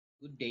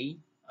Good day.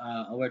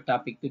 Our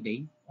topic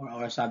today, or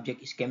our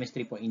subject, is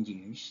chemistry for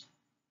engineers.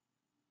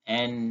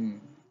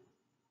 And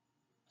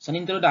as an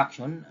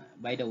introduction,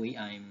 by the way,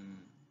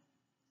 I'm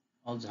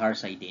Alzhar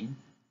Saidin,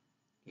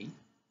 okay,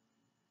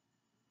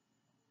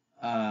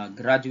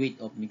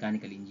 graduate of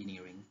mechanical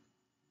engineering.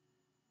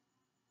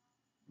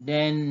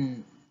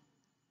 Then,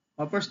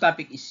 our first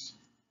topic is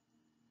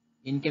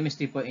in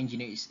chemistry for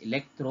engineers is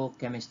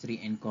electrochemistry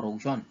and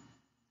corrosion.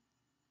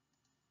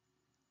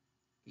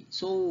 Okay,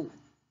 so,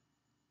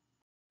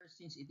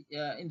 since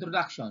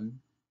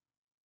introduction,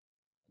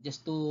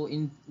 just to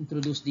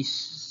introduce this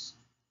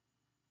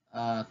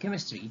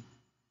chemistry.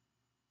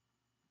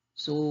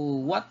 So,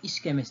 what is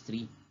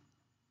chemistry?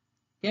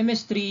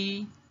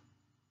 Chemistry,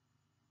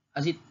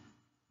 as it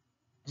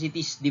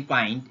is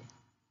defined,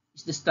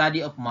 is the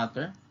study of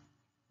matter,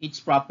 its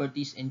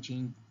properties, and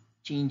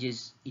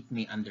changes it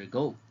may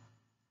undergo.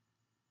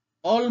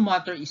 All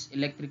matter is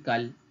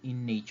electrical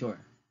in nature.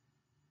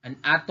 An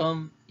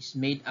atom is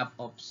made up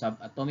of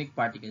subatomic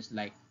particles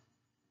like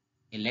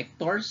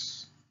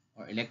electors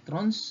or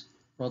electrons,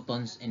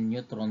 protons, and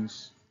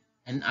neutrons,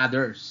 and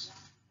others.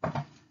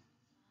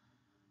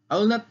 I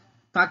will not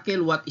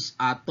tackle what is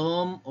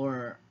atom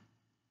or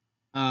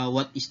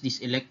what is this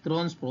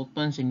electrons,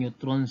 protons, and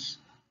neutrons.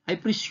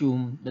 I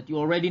presume that you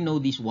already know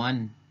this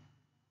one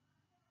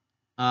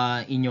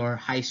in your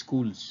high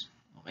schools.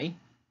 Okay?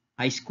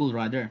 High school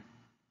rather.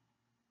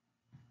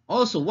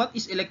 Also, what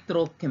is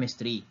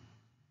electrochemistry?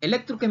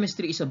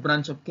 Electrochemistry is a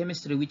branch of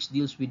chemistry which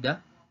deals with the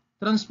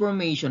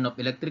transformation of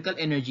electrical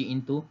energy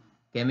into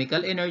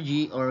chemical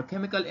energy or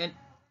chemical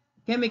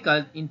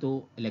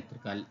into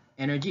electrical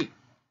energy.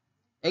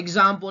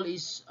 Example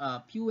is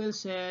fuel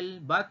cell,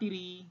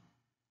 battery,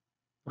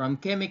 from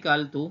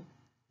chemical to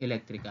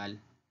electrical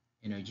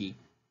energy.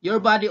 Your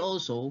body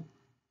also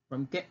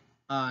from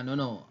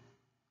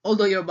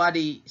although your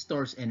body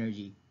stores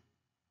energy,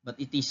 but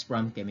it is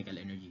from chemical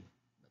energy,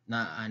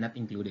 not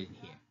included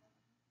here.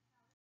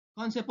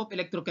 Concept of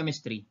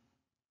electrochemistry.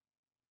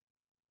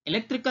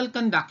 Electrical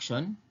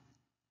conduction,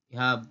 we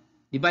have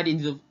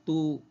divided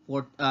into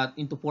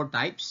four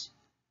types,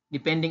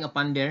 depending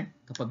upon their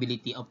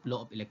capability of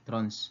flow of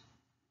electrons.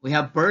 We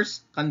have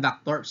first,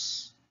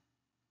 conductors.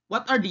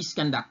 What are these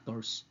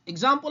conductors?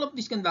 Example of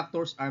these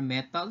conductors are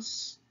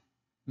metals,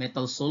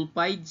 metal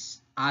sulfides,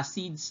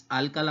 acids,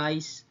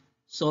 alkalis,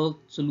 salt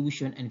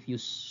solution, and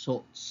fused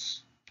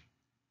salts.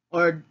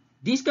 Or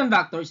these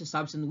conductors, a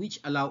substance which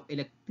allow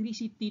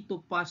electricity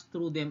to pass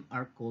through them,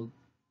 are called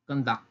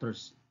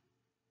conductors.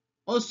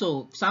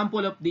 Also,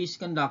 example of these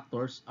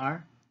conductors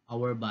are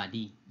our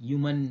body,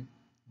 human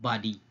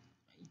body.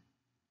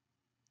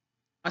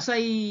 As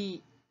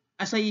I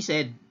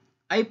said,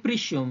 I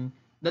presume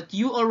that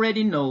you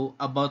already know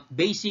about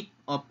basic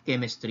of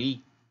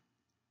chemistry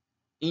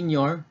in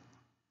your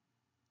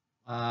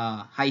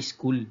high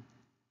school,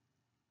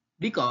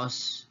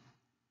 because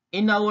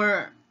in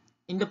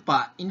the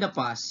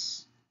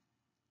past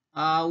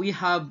we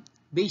have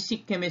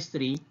basic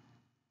chemistry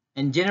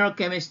and general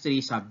chemistry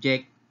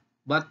subject,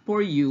 but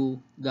for you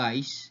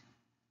guys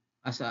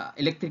as a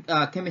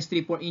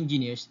chemistry for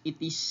engineers, it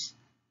is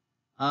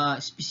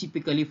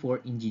specifically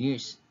for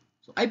engineers.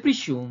 So I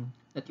presume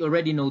that you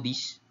already know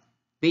this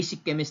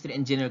basic chemistry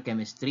and general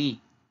chemistry.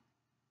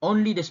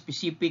 Only the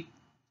specific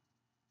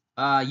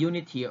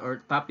unit here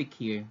or topic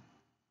here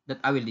that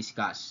I will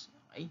discuss.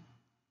 Okay?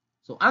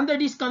 So under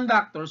these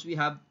conductors, we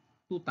have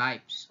two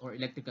types or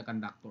electrical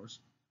conductors.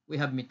 We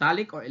have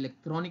metallic or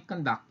electronic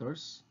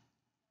conductors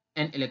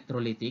and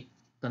electrolytic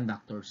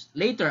conductors.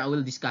 Later, I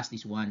will discuss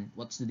this one.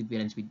 What's the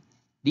difference with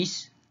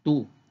these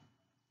two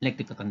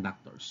electrical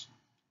conductors?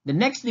 The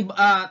next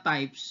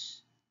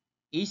types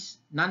is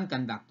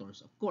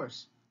non-conductors, of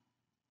course.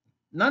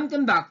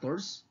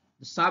 Non-conductors,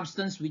 the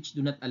substance which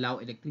do not allow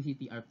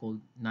electricity, are called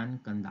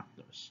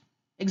non-conductors.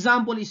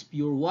 Example is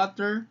pure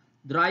water,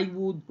 dry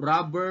wood,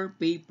 rubber,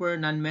 paper,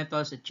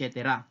 non-metals,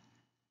 etc.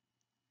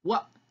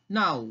 What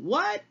now?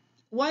 Why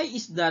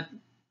is that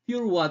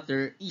pure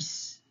water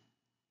is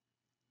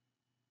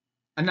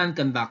a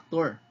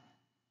non-conductor?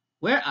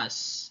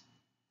 Whereas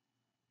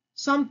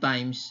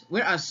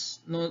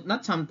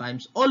not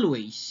sometimes,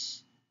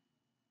 always,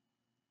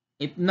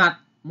 if not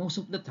most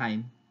of the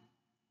time,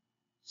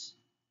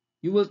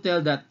 you will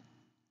tell that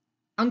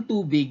ang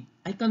tubig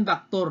ay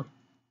conductor.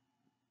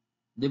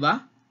 'Di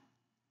ba?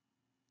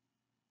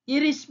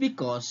 It is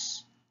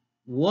because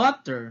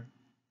water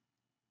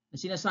na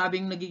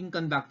sinasabing nagiging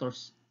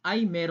conductors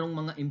ay merong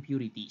mga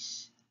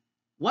impurities.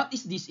 What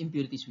is these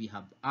impurities? We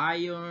have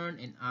iron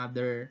and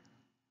other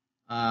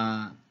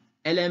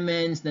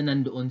elements na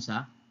nandoon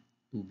sa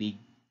tubig.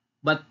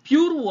 But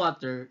pure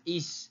water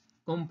is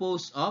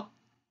composed of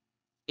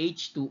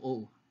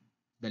H2O,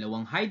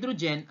 dalawang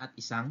hydrogen at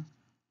isang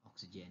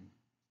oxygen.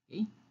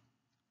 Okay?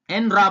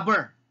 And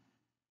rubber.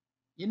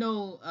 You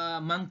know,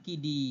 Monkey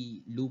D.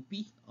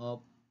 Luffy, of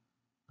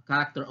a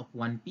character of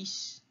One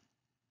Piece.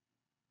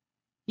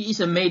 He is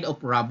made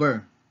of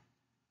rubber.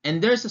 And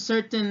there's a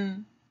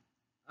certain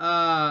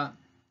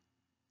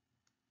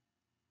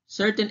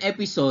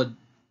episode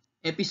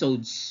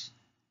episodes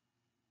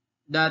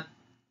that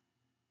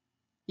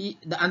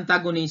the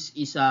antagonist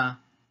is a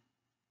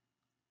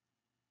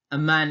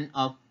man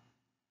of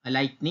a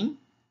lightning.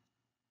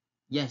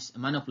 Yes, a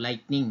man of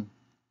lightning.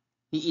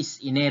 He is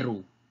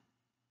Ineru.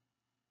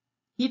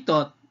 He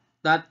thought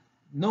that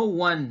no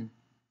one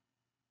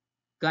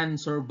can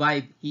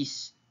survive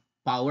his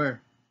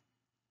power,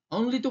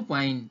 only to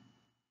find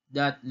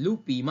that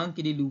Luffy,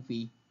 Monkey D.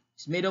 Luffy,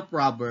 is made of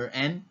rubber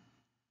and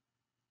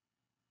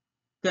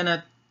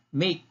cannot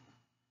make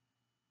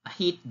a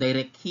hit,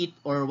 direct hit,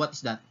 or what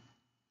is that?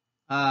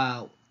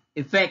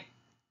 Effect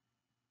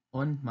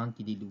on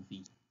Monkey D.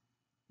 Luffy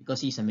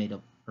because he's made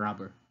of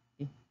rubber.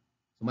 Okay?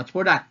 So much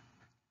for that.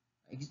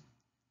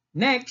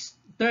 Next,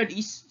 third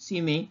is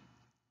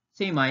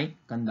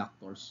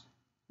semiconductors.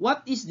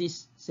 What is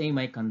this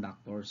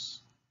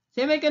semiconductors?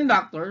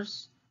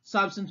 Semiconductors,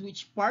 substances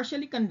which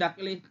partially conduct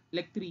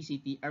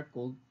electricity, are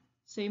called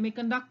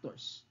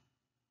semiconductors.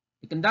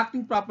 The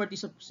conducting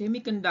properties of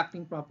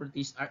semiconducting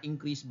properties are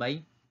increased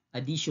by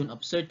addition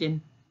of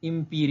certain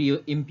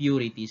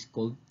impurities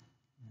called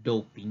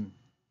doping.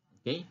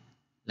 Okay?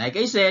 Like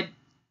I said,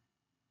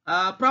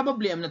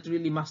 probably I'm not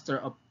really master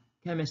of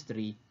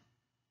chemistry,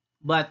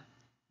 but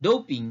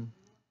doping,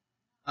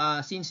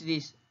 since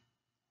this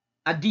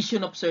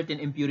addition of certain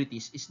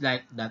impurities is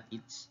like that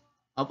it's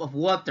of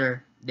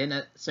water, then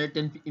a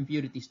certain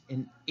impurities,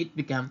 and it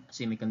become a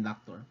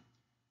semiconductor.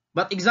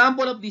 But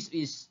example of this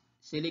is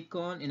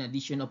silicon and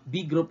addition of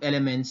B group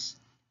elements.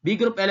 B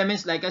group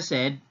elements, like I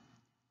said,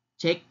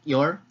 check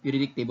your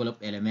periodic table of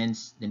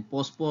elements. Then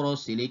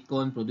phosphorus,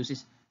 silicon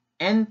produces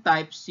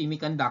N-type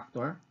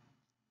semiconductor.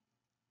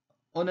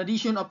 On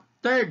addition of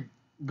third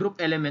group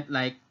element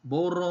like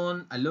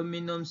boron,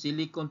 aluminum,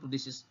 silicon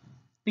produces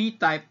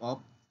P-type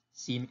of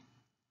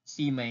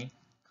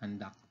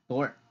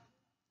semiconductor.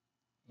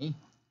 Okay.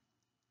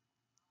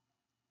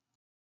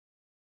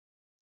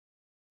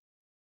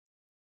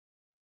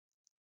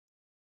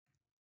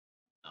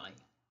 Okay.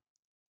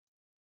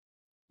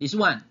 This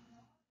one,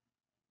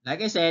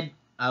 like I said,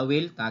 I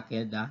will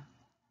tackle the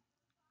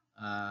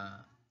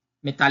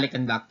metallic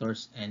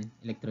conductors and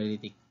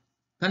electrolytic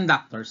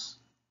conductors,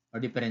 or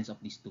difference of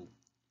these two.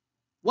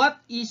 What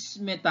is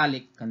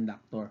metallic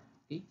conductor?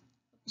 Okay.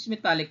 What is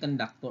metallic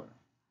conductor?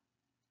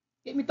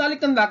 Okay,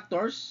 metallic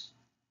conductors,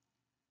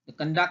 the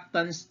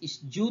conductance is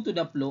due to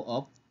the flow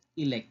of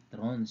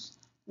electrons.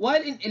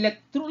 While in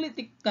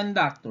electrolytic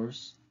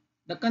conductors,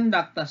 the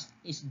conductance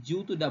is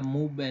due to the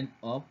movement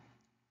of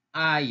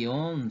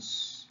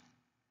ions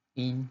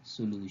in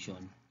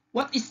solution.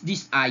 What is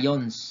these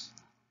ions?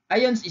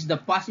 Ions is the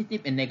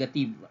positive and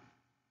negative,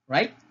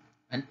 right?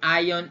 An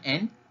ion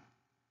and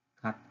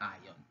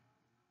cation,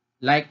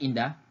 like in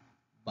the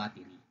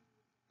battery.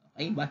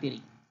 Okay,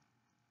 battery.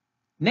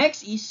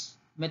 Next is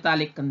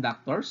metallic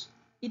conductors.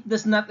 It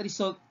does not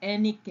result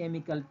any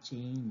chemical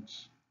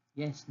change.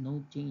 Yes,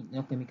 no change,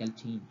 no chemical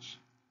change.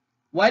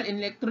 While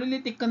in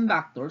electrolytic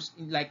conductors,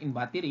 like in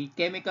battery,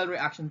 chemical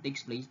reaction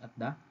takes place at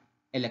the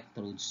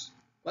electrodes.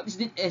 What is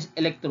this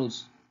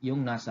electrodes?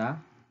 Yung nasa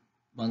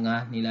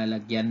mga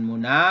nilalagyan mo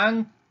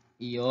ng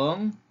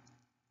iyong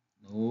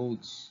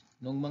nodes.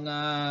 Nung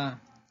mga,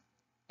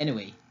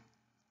 anyway,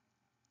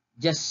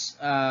 just,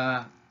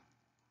 I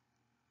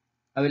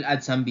will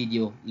add some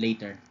video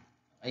later.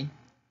 Okay?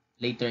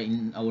 Later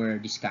in our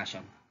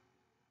discussion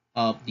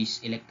of these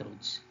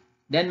electrodes.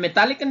 Then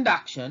metallic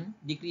conduction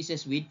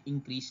decreases with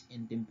increase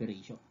in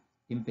temperature.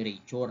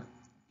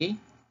 Okay?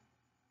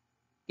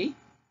 Okay?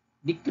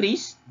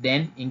 Decrease,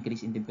 then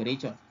increase in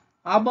temperature.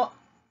 How about,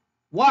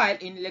 while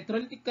in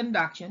electrolytic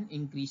conduction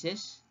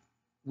increases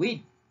with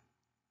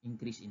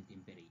increase in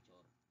temperature.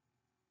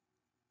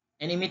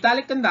 And in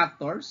metallic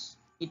conductors,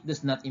 it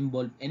does not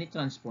involve any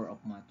transfer of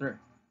matter.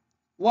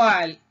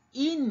 While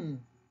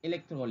in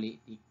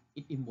electrolytic,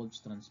 it involves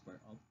transfer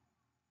of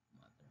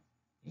matter.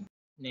 Okay?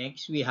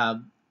 Next, we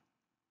have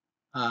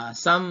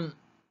some,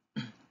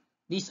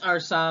 these are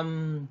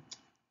some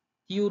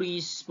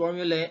theories,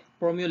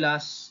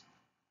 formulas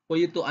for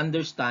you to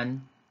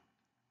understand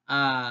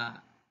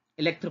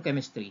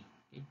electrochemistry.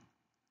 Okay?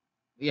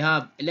 We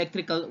have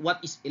what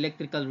is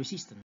electrical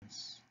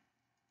resistance?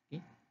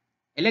 Okay?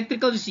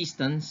 Electrical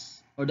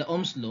resistance, or the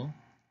Ohm's law,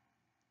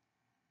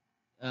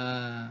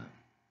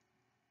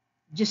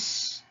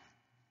 just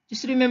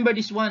remember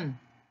this one.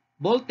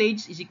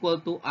 Voltage is equal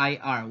to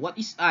IR. What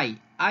is I?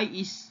 I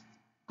is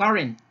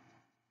current.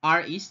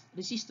 R is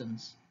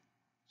resistance.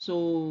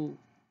 So,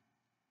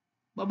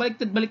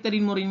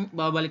 babaliktarin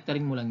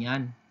mo lang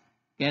yan.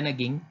 Kaya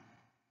naging,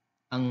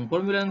 ang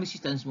formula ng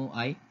resistance mo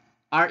ay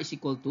R is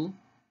equal to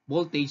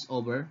voltage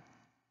over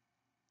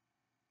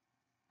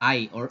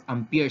I, or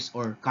amperes,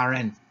 or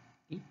current.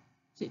 Okay?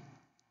 That's it.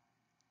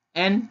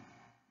 And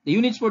the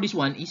units for this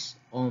one is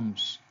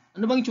ohms.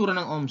 Ano bang itsura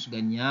ng ohms?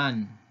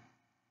 Ganyan.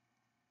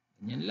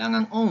 Ganyan lang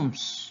ang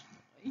ohms.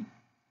 Okay?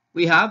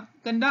 We have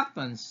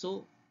conductance.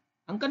 So,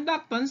 ang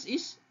conductance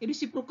is,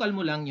 i-reciprocal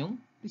mo lang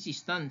yung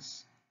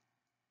resistance.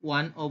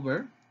 1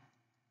 over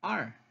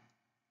R.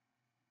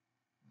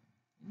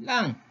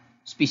 Lang.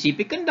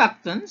 Specific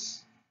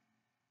conductance,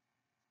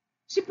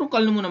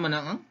 reciprocal mo naman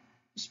ang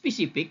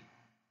specific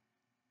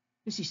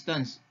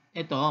resistance.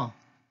 Ito.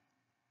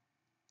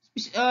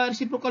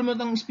 Reciprocal mo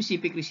ng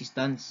specific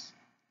resistance.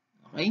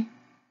 Okay?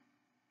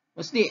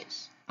 What's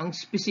this? Ang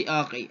specific,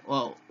 okay.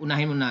 Well,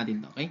 unahin mo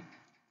natin to, okay?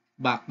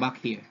 Back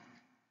here.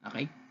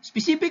 Okay?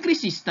 Specific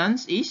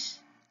resistance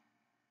is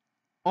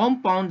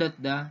found that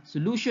the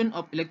solution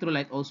of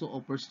electrolyte also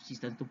offers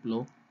resistance to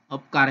flow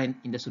of current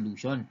in the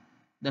solution.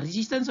 The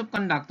resistance of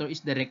conductor is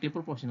directly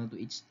proportional to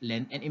its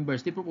length and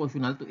inversely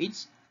proportional to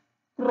its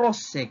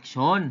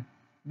cross-section.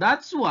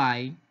 That's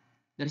why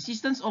the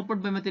resistance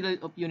offered by material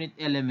of unit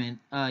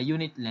element,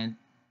 unit length,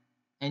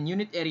 and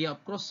unit area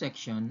of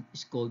cross-section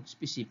is called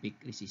specific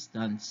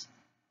resistance.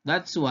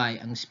 That's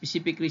why ang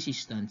specific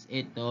resistance,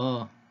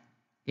 ito.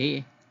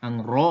 Okay,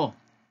 ang rho.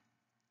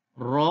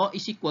 Rho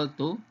is equal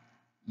to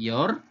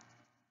your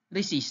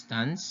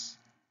resistance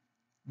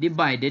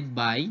divided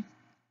by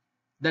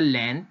the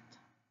length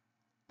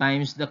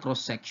times the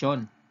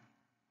cross-section.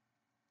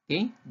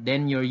 Okay,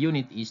 then your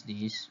unit is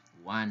this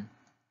 1.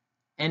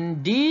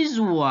 And this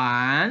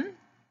one,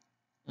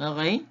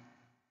 okay,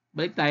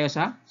 balik tayo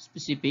sa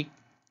specific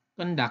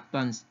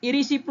conductance.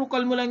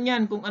 I-reciprocal mo lang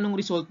yan kung anong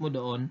result mo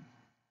doon.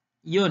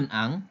 Yun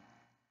ang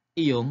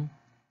iyong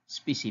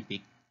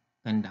specific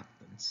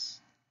conductance.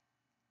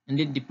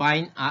 And then it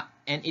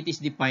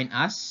is defined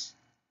as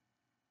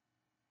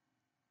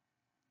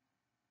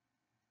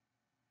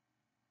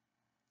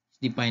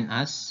the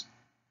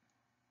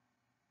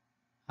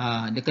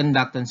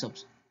conductance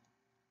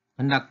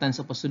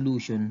of a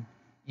solution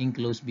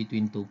enclosed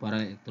between two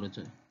parallel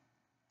electrodes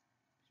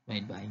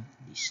divided by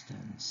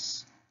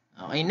distance.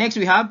 Okay, next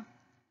we have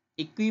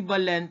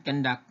equivalent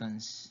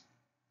conductance.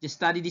 Just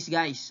study this,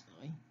 guys.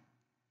 Okay,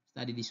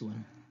 study this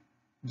one.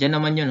 Diyan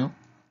naman yun, no?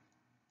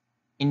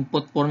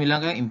 Input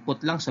formula kayo, input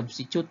lang,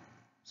 substitute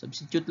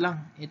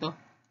lang. Ito,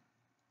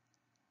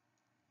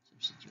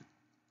 substitute.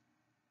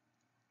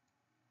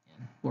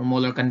 Yan. For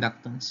molar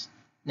conductance.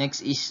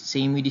 Next is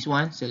same with this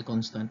one, cell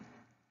constant.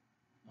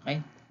 Okay,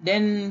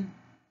 then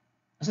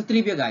as a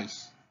trivia,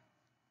 guys,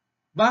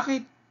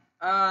 bakit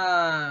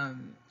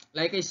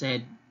like I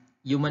said,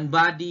 human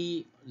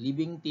body,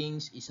 living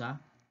things is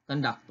a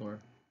conductor.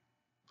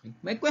 Okay,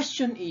 my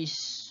question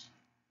is,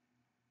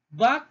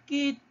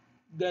 bakit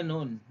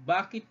ganon?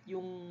 Bakit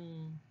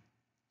yung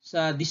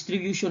sa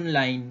distribution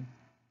line,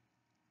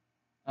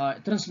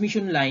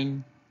 transmission line,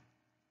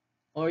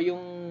 or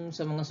yung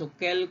sa mga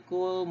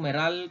Sokelco,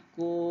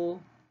 Meralco,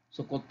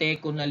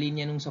 Socoteco na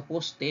linya nung sa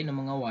poste ng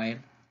mga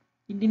wire,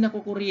 hindi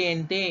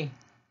nakukuryente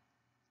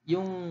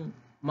yung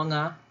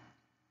mga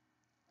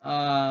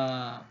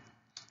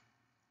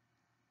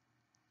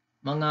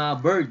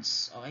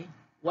birds. Okay,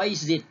 why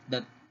is it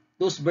that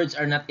those birds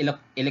are not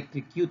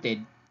electrocuted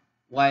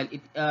while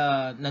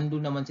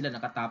nandun naman sila,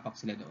 nakatapak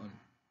sila doon?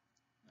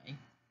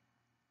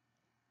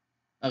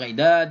 Okay,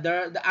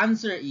 the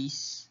answer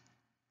is,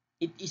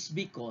 it is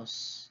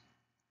because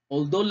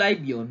although live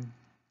yun,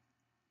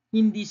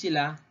 hindi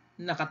sila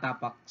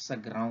nakatapak sa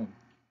ground.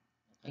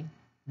 Okay,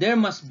 there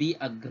must be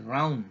a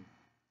ground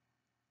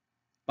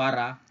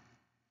para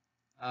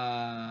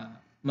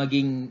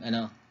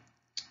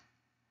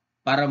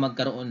para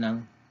magkaroon ng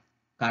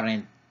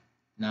current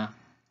na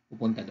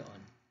pupunta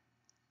doon.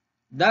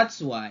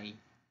 That's why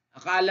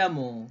akala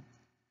mo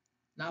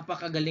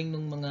napakagaling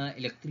ng mga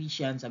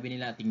electrician, sabi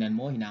nila, tingnan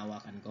mo,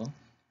 hinahawakan ko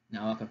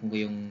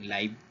yung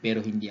live pero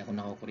hindi ako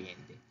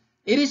nakukuryente.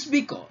 It is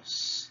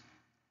because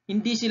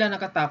hindi sila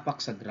nakatapak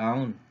sa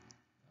ground.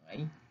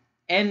 Okay?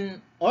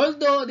 And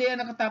although they are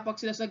nakatapak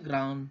sila sa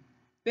ground,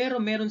 pero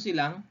meron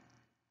silang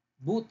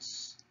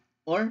boots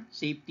or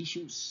safety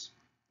shoes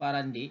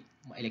para hindi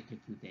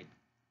ma-electrocuted.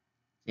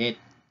 That's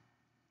it.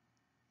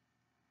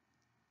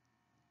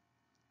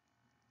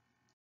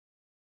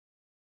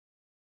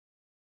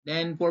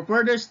 Then for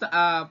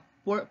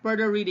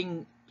further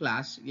reading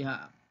class, we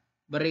have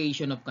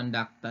variation of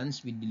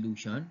conductance with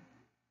dilution.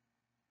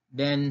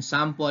 Then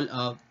sample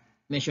of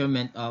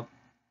measurement of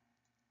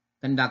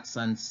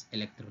conductance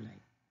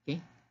electrolyte.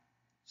 Okay,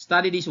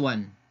 study this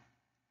one.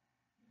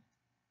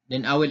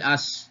 Then I will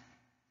ask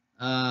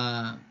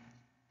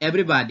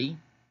everybody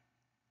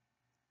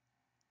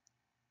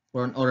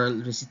for an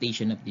oral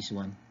recitation of this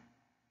one.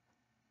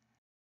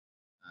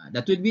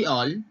 That will be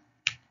all.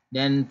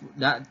 Then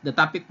the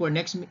topic for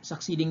next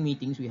succeeding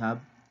meetings, we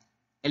have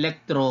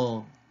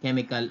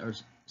electrochemical or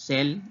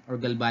cell or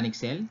galvanic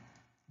cell,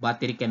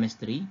 battery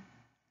chemistry.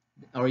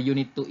 Our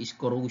unit 2 is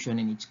corrosion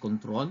and its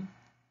control.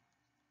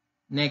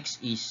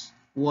 Next is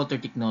water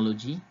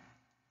technology.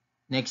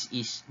 Next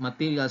is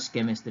materials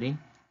chemistry.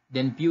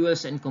 Then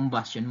fuels and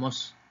combustion,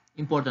 most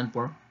important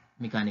for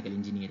mechanical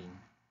engineering.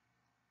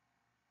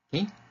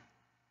 Okay?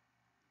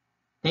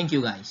 Thank you,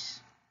 guys.